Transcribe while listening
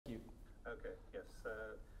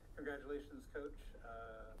Congratulations, Coach.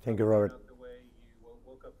 Thank you, Robert. The way you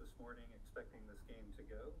woke up this morning expecting this game to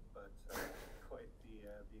go, but quite the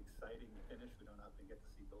exciting finish. We don't often get to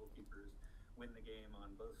see goalkeepers win the game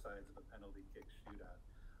on both sides of a penalty kick shootout.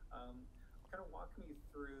 Kind of walk me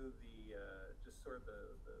through the just sort of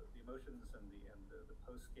the emotions and the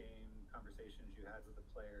post-game conversations you had with the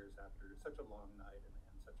players after such a long night and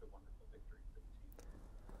such a wonderful victory for the team.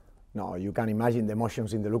 No, you can imagine the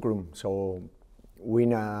emotions in the locker room. So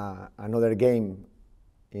win another game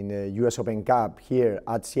in the US Open Cup here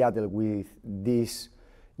at Seattle with this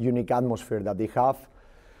unique atmosphere that they have,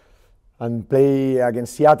 and play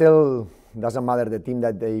against Seattle, doesn't matter the team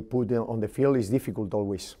that they put on the field, is difficult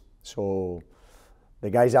always. So the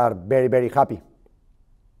guys are very, very happy.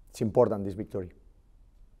 It's important, this victory.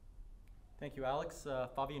 Thank you, Alex.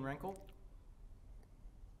 Fabian Renkel.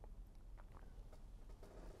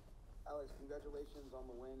 Alex, congratulations on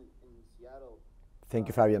the win in Seattle. Thank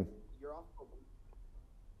you, Fabian. You're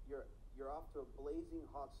off to a blazing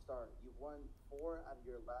hot start. You've won 4 out of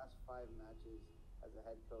your last 5 matches as a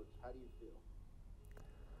head coach. How do you feel?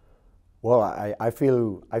 Well, I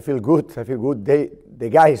feel good. I feel good. The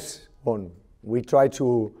guys won. We try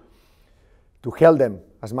to help them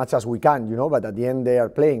as much as we can, you know. But at the end, they are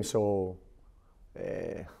playing, so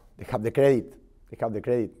they have the credit. They have the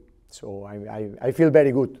credit. So I feel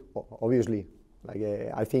very good. Obviously, like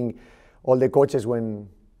I think all the coaches when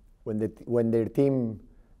their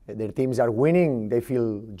teams are winning, they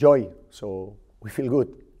feel joy. So we feel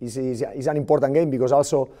good. It's an important game because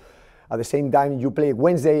also at the same time you play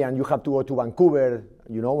Wednesday and you have to go to Vancouver,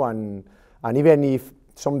 you know, and even if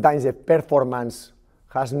sometimes the performance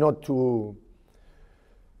has not to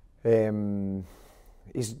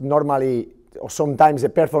is normally, or sometimes the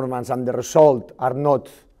performance and the result are not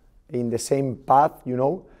in the same path, you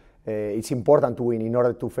know. It's important to win in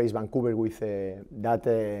order to face Vancouver with that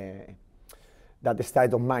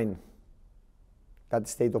state of mind. That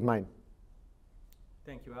state of mind.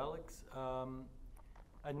 Thank you, Alex.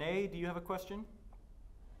 Anay, do you have a question?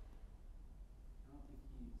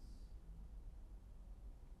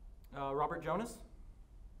 Robert Jonas?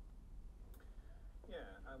 Yeah,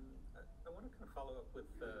 I want to kind of follow up with,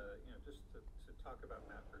 just to talk about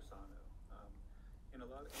Matt Persano. In a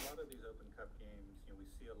lot of these Open Cup games, we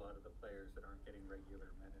see a lot of the players that aren't getting regular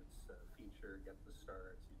minutes feature, get the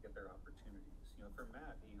starts, get their opportunities. For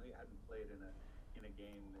Matt, he hadn't played in a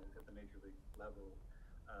game at the major league level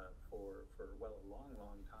for a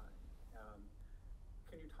long time.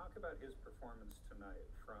 Can you talk about his performance tonight,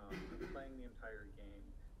 from playing the entire game,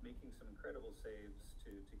 making some incredible saves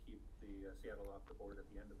to keep the Seattle off the board at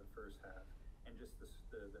the end of the first half, and just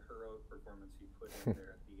the heroic performance he put in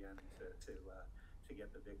there at the end to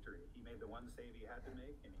get the victory? He made the one save he had to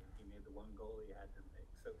make, and he made the one goal he had to make.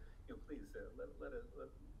 So, please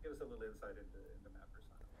give us a little insight into Matt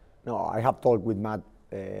Persano. No, I have talked with Matt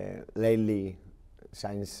lately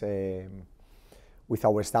since with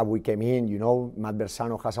our staff we came in. You know, Matt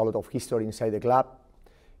Persano has a lot of history inside the club.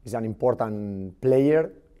 He's an important player,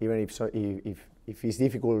 even if it's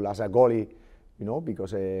difficult as a goalie, you know,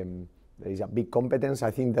 because there is a big competence.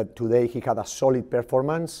 I think that today he had a solid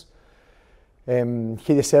performance.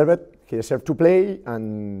 He deserved it. He deserved to play,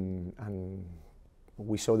 and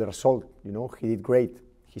we saw the result. You know, he did great.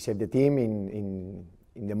 He saved the team in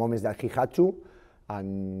the moments that he had to,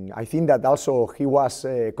 and I think that also he was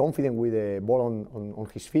confident with the ball on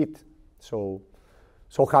his feet. So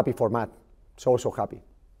happy for Matt. So happy,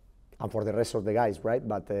 and for the rest of the guys, right?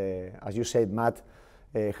 But as you said, Matt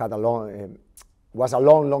had was a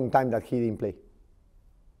long time that he didn't play.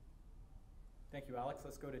 Thank you, Alex.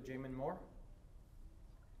 Let's go to Jamin Moore.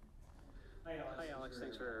 Hi, Alex.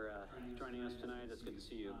 Thanks for joining us tonight. It's good to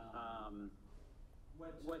see you.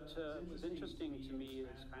 What was interesting to me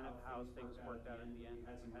is kind of how things worked out in the end.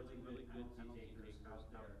 You had some really good penalty takers out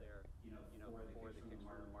there, before the kicks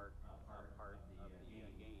were marked part of the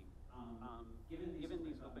game. Given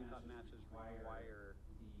these Open Cup matches require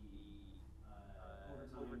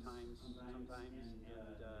the overtimes sometimes, and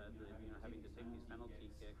having to take these penalty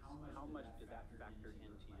kicks, how much did that factor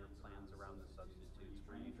into your plans around the substitutes?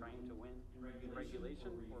 Were you trying to win in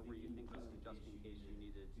regulation, or were you thinking just in case you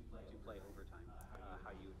needed to play overtime,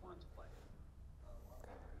 how you would want to play?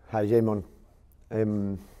 Hi, Jamon.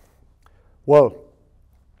 Well,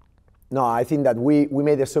 no, I think that we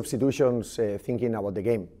made the substitutions thinking about the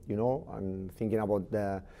game, you know, and thinking about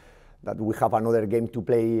that we have another game to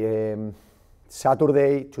play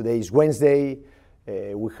Saturday. Today is Wednesday.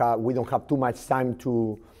 We don't have too much time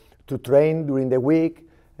to train during the week,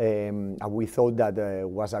 and we thought that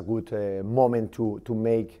was a good moment to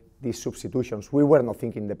make these substitutions. We were not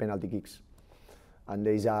thinking the penalty kicks. and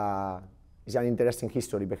there is an interesting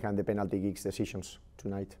history behind the penalty kicks decisions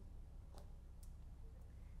tonight.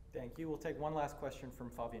 Thank you. We'll take one last question from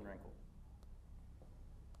Fabian Renkel.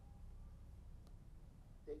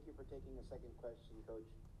 Thank you for taking a second question, Coach.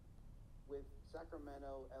 With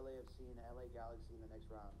Sacramento, LAFC, and LA Galaxy in the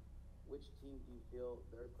next round, which team do you feel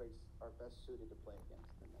the Earthquakes are best suited to play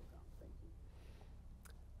against in the next round? Thank you.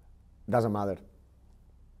 Doesn't matter.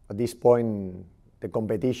 At this point, the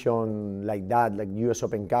competition like that, like US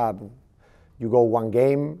Open Cup, you go one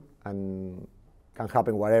game and can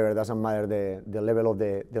happen whatever. It doesn't matter the level of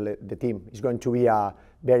the team. It's going to be a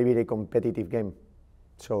very, very competitive game.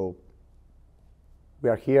 So we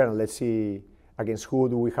are here, and let's see against who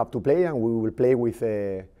do we have to play, and we will play with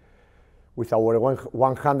our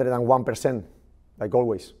 101%, like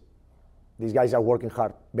always. These guys are working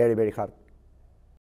hard, very, very hard.